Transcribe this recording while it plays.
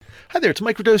Hi there, it's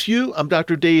Microdose U. I'm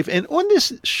Dr. Dave, and on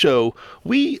this show,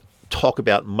 we talk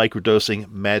about microdosing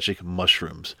magic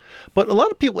mushrooms. But a lot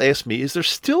of people ask me, is there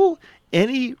still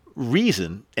any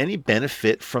reason, any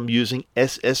benefit from using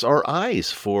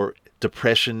SSRIs for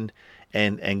depression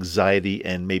and anxiety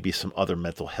and maybe some other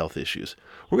mental health issues?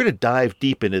 We're going to dive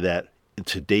deep into that in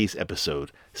today's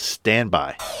episode. Stand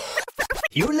by.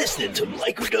 You're listening to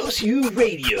Microdose U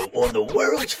Radio on the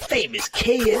world's famous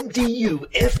KMDU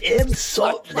FM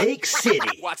Salt Lake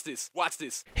City. Watch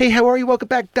this. Hey, how are you? Welcome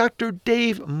back. Dr.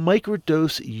 Dave,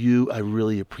 Microdose U. I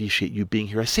really appreciate you being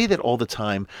here. I say that all the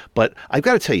time, but I've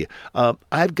got to tell you,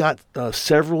 I've got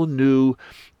several new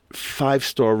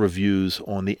 5-star reviews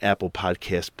on the Apple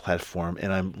Podcast platform,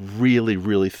 and I'm really,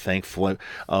 really thankful.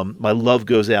 My love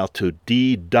goes out to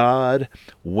D. Dodd,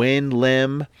 Wen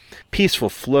Lem, Peaceful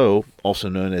Flow, also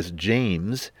known as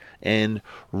James, and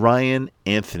Ryan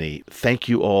Anthony. Thank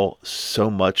you all so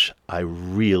much. I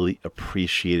really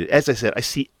appreciate it. As I said, I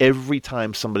see every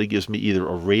time somebody gives me either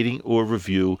a rating or a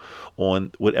review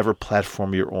on whatever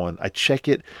platform you're on. I check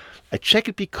it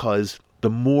because the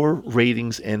more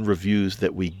ratings and reviews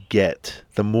that we get,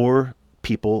 the more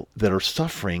people that are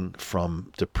suffering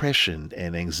from depression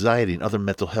and anxiety and other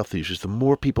mental health issues, the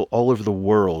more people all over the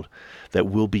world that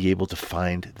will be able to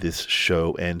find this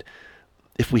show. And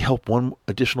if we help one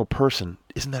additional person,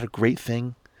 isn't that a great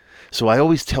thing? So I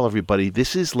always tell everybody,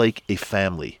 this is like a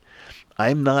family.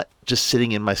 I'm not just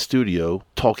sitting in my studio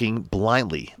talking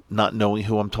blindly, not knowing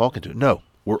who I'm talking to. No.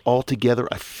 We're all together.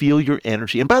 I feel your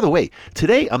energy. And by the way,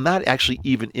 today I'm not actually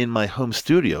even in my home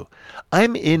studio.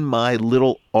 I'm in my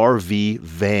little RV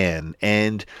van.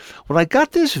 And when I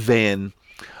got this van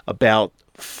about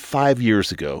 5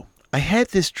 years ago, I had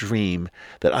this dream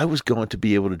that I was going to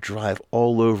be able to drive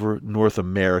all over North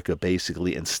America,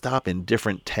 basically, and stop in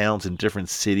different towns and different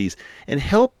cities and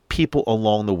help people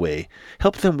along the way,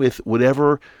 help them with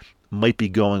whatever might be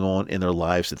going on in their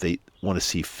lives that they want to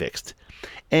see fixed.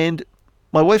 And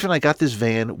my wife and I got this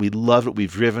van. We love it.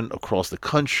 We've driven across the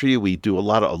country. We do a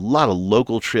lot of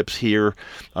local trips here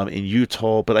in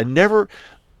Utah, but I never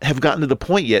have gotten to the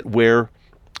point yet where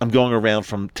I'm going around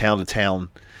from town to town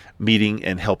meeting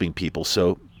and helping people.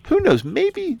 So who knows?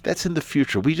 Maybe that's in the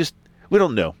future. We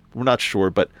don't know. We're not sure,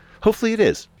 but hopefully it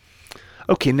is.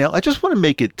 Okay, now I just want to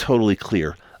make it totally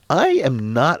clear. I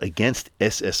am not against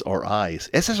SSRIs.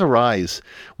 SSRIs,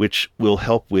 which will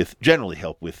generally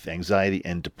help with anxiety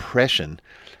and depression,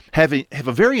 have a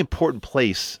very important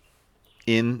place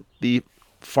in the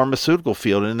pharmaceutical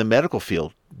field and in the medical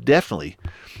field. Definitely.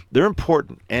 They're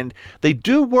important, and they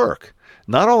do work.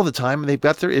 Not all the time, and they've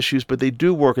got their issues, but they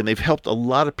do work, and they've helped a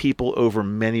lot of people over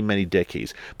many, many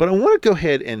decades. But I want to go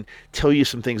ahead and tell you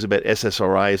some things about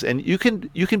SSRIs, and you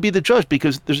can be the judge,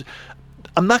 because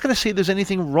I'm not going to say there's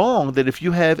anything wrong that if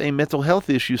you have a mental health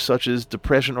issue such as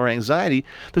depression or anxiety,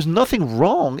 there's nothing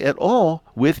wrong at all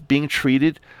with being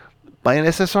treated by an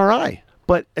SSRI.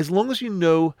 But as long as you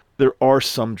know there are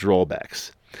some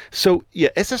drawbacks. So yeah,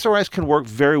 SSRIs can work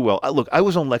very well. Look, I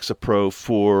was on Lexapro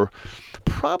for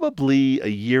probably a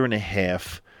year and a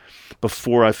half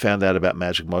before I found out about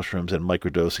magic mushrooms and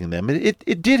microdosing them.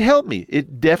 It did help me.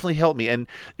 It definitely helped me. And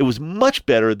it was much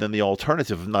better than the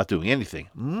alternative of not doing anything.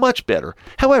 Much better.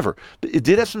 However, it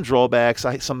did have some drawbacks.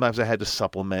 Sometimes I had to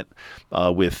supplement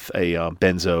with a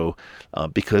benzo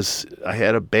because I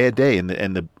had a bad day and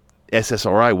the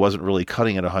SSRI wasn't really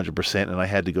cutting it 100%, and I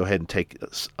had to go ahead and take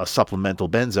a supplemental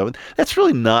benzo. And that's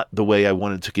really not the way I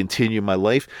wanted to continue my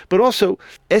life. But also,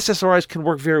 SSRIs can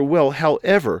work very well.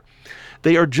 However,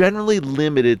 they are generally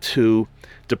limited to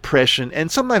depression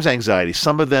and sometimes anxiety.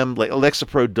 Some of them, like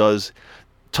Lexapro, does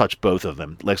touch both of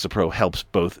them. Lexapro helps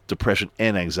both depression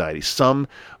and anxiety. Some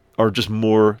are just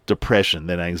more depression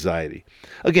than anxiety.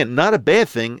 Again, not a bad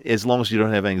thing as long as you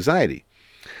don't have anxiety.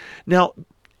 Now,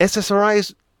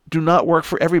 SSRIs do not work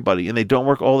for everybody, and they don't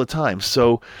work all the time.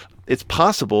 So it's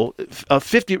possible, there's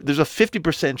a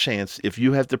 50% chance if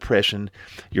you have depression,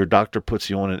 your doctor puts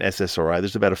you on an SSRI,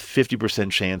 there's about a 50%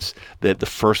 chance that the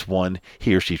first one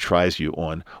he or she tries you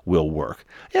on will work.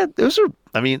 Yeah, those are,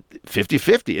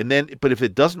 50-50. But if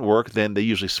it doesn't work, then they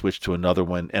usually switch to another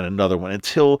one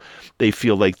until they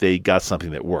feel like they got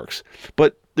something that works.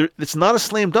 But it's not a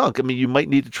slam dunk. You might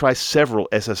need to try several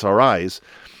SSRIs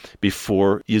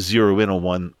before you zero in on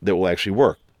one that will actually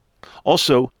work.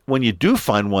 Also, when you do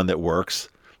find one that works,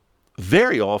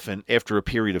 very often after a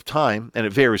period of time, and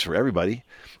it varies for everybody,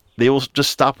 they will just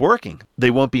stop working.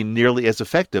 They won't be nearly as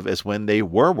effective as when they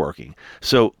were working.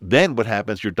 So then what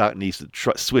happens, your doc needs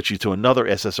to switch you to another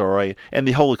SSRI, and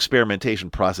the whole experimentation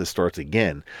process starts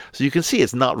again. So you can see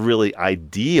it's not really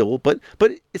ideal, but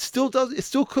it still does. It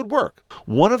still could work.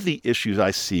 One of the issues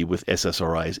I see with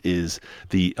SSRIs is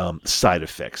the side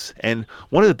effects. And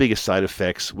one of the biggest side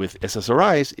effects with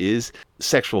SSRIs is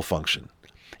sexual function.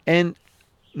 And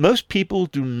most people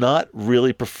do not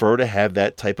really prefer to have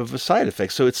that type of a side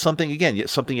effect. So it's something, again,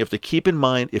 something you have to keep in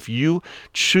mind. If you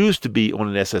choose to be on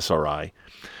an SSRI,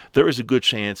 there is a good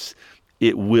chance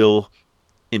it will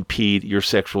impede your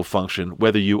sexual function,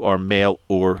 whether you are male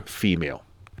or female.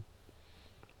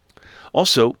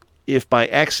 Also, if by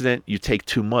accident you take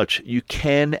too much, you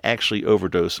can actually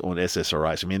overdose on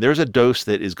SSRIs. I mean, there's a dose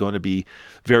that is going to be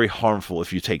very harmful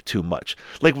if you take too much.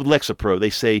 Like with Lexapro, they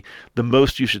say the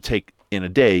most you should take in a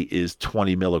day is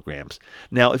 20 milligrams.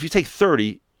 Now, if you take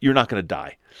 30, you're not going to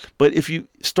die. But if you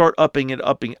start upping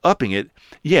it,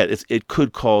 yeah, it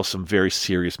could cause some very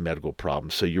serious medical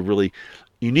problems. So you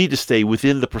need to stay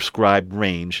within the prescribed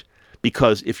range,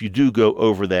 because if you do go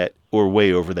over that or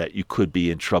way over that, you could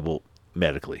be in trouble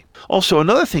medically. Also,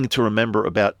 another thing to remember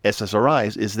about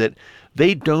SSRIs is that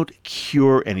they don't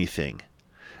cure anything.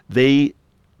 They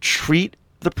treat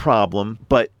the problem,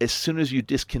 but as soon as you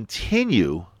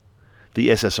discontinue the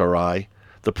SSRI,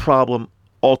 the problem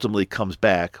ultimately comes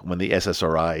back when the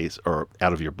SSRIs are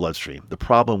out of your bloodstream. The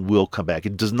problem will come back.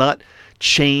 It does not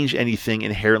change anything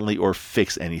inherently or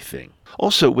fix anything.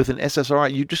 Also, with an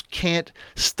SSRI, you just can't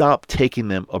stop taking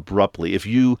them abruptly. If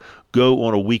you go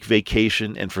on a week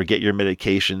vacation and forget your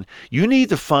medication, you need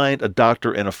to find a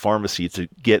doctor and a pharmacy to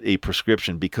get a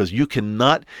prescription, because you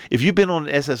cannot, if you've been on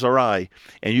an SSRI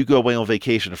and you go away on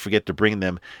vacation and forget to bring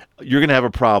them, you're going to have a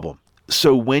problem.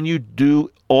 So when you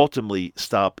do ultimately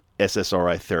stop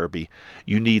SSRI therapy,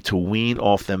 you need to wean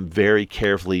off them very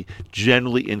carefully,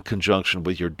 generally in conjunction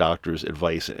with your doctor's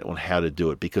advice on how to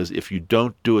do it. Because if you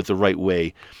don't do it the right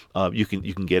way, you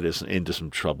can get us into some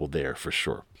trouble there for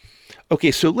sure.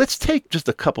 Okay, so let's take just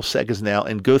a couple seconds now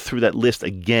and go through that list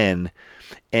again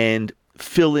and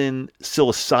fill in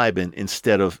psilocybin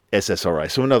instead of SSRI.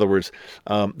 So in other words,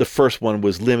 the first one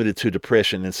was limited to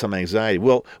depression and some anxiety.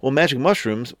 Well, magic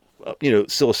mushrooms,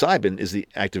 psilocybin is the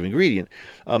active ingredient.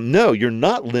 No, you're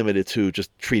not limited to just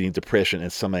treating depression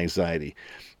and some anxiety.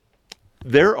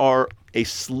 There are a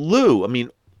slew,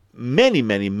 many,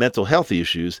 many mental health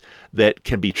issues that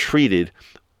can be treated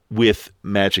with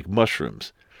magic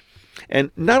mushrooms.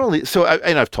 And not only,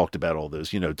 I've talked about all those,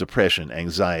 depression,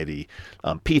 anxiety,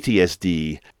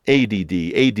 PTSD, ADD,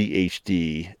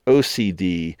 ADHD,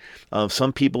 OCD.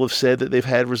 Some people have said that they've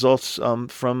had results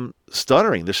from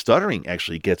stuttering. The stuttering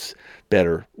actually gets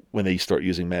better when they start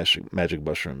using magic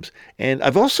mushrooms. And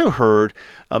I've also heard,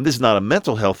 this is not a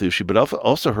mental health issue, but I've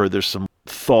also heard there's some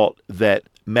thought that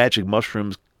magic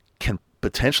mushrooms can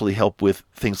potentially help with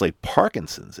things like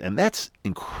Parkinson's, and that's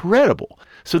incredible.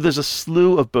 So there's a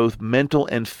slew of both mental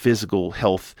and physical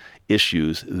health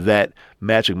issues that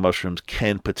magic mushrooms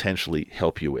can potentially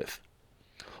help you with.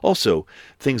 Also,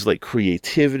 things like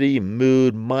creativity,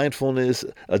 mood, mindfulness,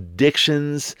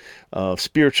 addictions,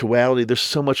 spirituality. There's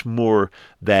so much more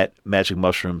that magic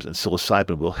mushrooms and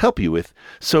psilocybin will help you with.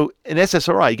 So an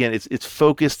SSRI, again, it's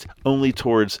focused only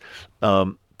towards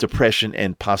depression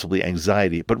and possibly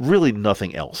anxiety, but really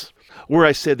nothing else. Where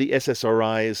I said the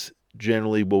SSRIs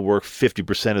generally will work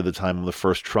 50% of the time on the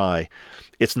first try,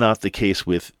 it's not the case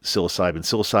with psilocybin.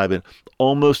 Psilocybin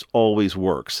almost always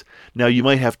works. Now, you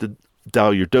might have to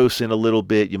dial your dose in a little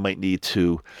bit. You might need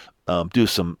to do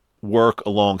some work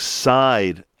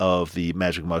alongside of the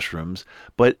magic mushrooms,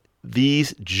 but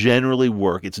these generally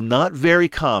work. It's not very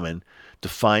common to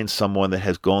find someone that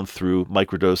has gone through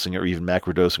microdosing or even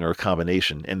macrodosing or a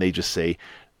combination, and they just say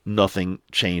nothing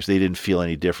changed. They didn't feel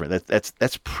any different.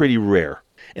 That's pretty rare.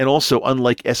 And also,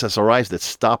 unlike SSRIs that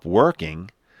stop working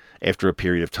after a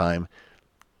period of time,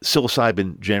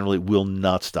 psilocybin generally will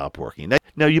not stop working.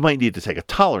 Now, you might need to take a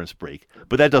tolerance break,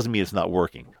 but that doesn't mean it's not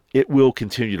working. It will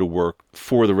continue to work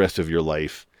for the rest of your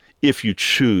life if you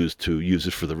choose to use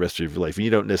it for the rest of your life. And you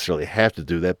don't necessarily have to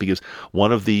do that, because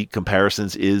one of the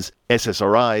comparisons is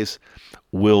SSRIs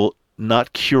will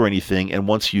not cure anything, and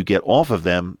once you get off of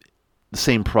them, the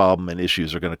same problem and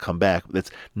issues are going to come back.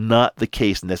 That's not the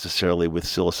case necessarily with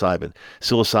psilocybin.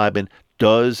 Psilocybin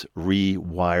does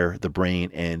rewire the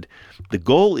brain, and the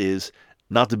goal is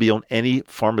not to be on any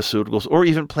pharmaceuticals or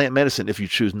even plant medicine if you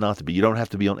choose not to be. You don't have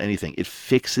to be on anything. It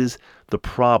fixes the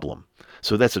problem.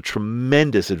 So that's a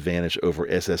tremendous advantage over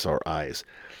SSRIs.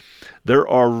 There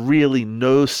are really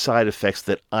no side effects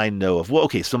that I know of. Well,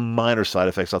 okay, some minor side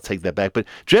effects, I'll take that back, but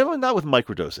generally not with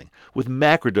microdosing. With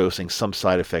macrodosing, some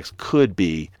side effects could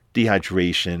be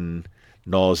dehydration,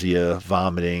 nausea,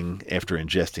 vomiting after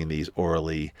ingesting these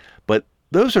orally, but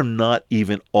those are not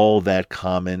even all that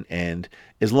common. And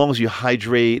as long as you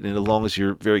hydrate and as long as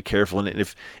you're very careful,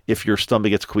 and if your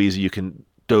stomach gets queasy, you can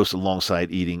dose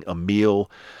alongside eating a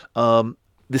meal.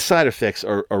 The side effects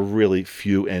are really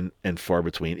few and far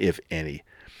between, if any.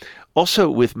 Also,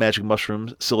 with magic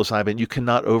mushrooms, psilocybin, you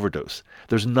cannot overdose.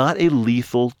 There's not a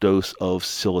lethal dose of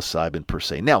psilocybin per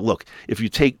se. Now, look, if you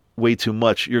take way too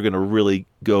much, you're going to really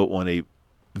go on a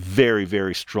very,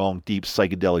 very strong, deep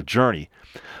psychedelic journey.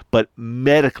 But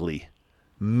medically,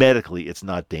 it's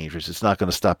not dangerous. It's not going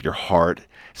to stop your heart.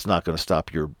 It's not going to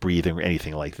stop your breathing or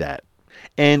anything like that.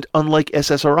 And unlike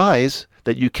SSRIs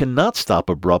that you cannot stop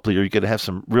abruptly or you're going to have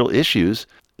some real issues,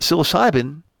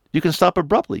 psilocybin, you can stop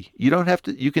abruptly. You don't have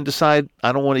to, you can decide,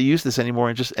 I don't want to use this anymore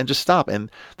and just stop. And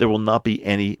there will not be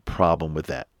any problem with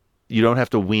that. You don't have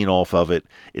to wean off of it.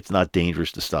 It's not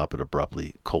dangerous to stop it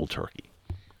abruptly, cold turkey.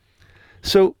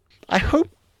 So I hope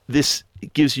this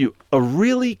gives you a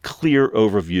really clear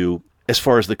overview as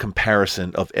far as the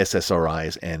comparison of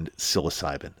SSRIs and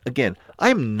psilocybin. Again,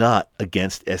 I'm not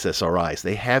against SSRIs.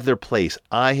 They have their place.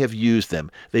 I have used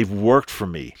them. They've worked for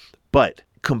me. But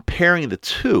comparing the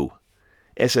two,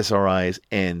 SSRIs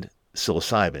and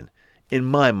psilocybin, in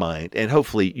my mind, and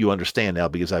hopefully you understand now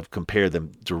because I've compared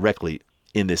them directly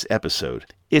in this episode,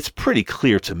 it's pretty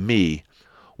clear to me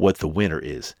what the winner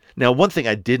is. Now, one thing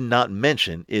I did not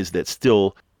mention is that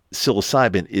still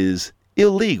psilocybin is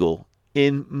illegal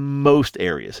in most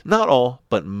areas. Not all,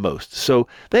 but most. So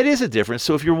that is a difference.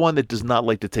 So if you're one that does not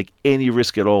like to take any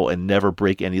risk at all and never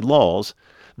break any laws,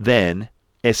 then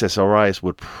SSRIs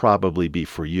would probably be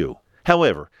for you.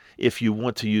 However, if you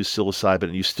want to use psilocybin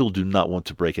and you still do not want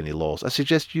to break any laws, I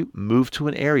suggest you move to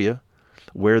an area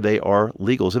where they are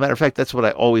legal. As a matter of fact, that's what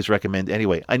I always recommend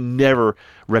anyway. I never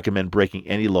recommend breaking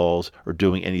any laws or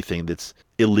doing anything that's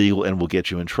illegal and will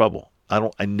get you in trouble.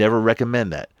 I never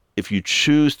recommend that. If you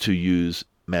choose to use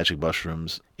magic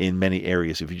mushrooms in many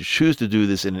areas, if you choose to do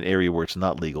this in an area where it's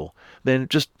not legal, then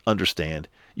just understand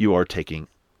you are taking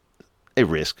a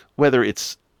risk, whether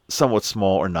it's somewhat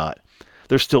small or not.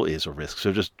 There still is a risk,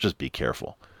 so just be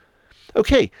careful.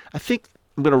 Okay, I think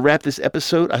I'm going to wrap this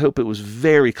episode. I hope it was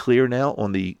very clear now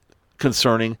on the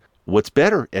concerning what's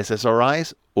better,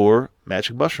 SSRIs or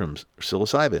magic mushrooms or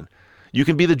psilocybin. You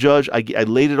can be the judge. I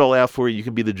laid it all out for you. You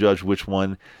can be the judge which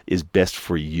one is best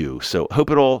for you. So hope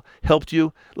it all helped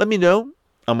you. Let me know.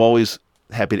 I'm always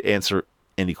happy to answer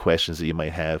any questions that you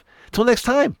might have. Till next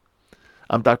time,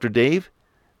 I'm Dr. Dave.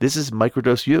 This is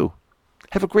Microdose U.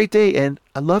 Have a great day, and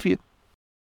I love you.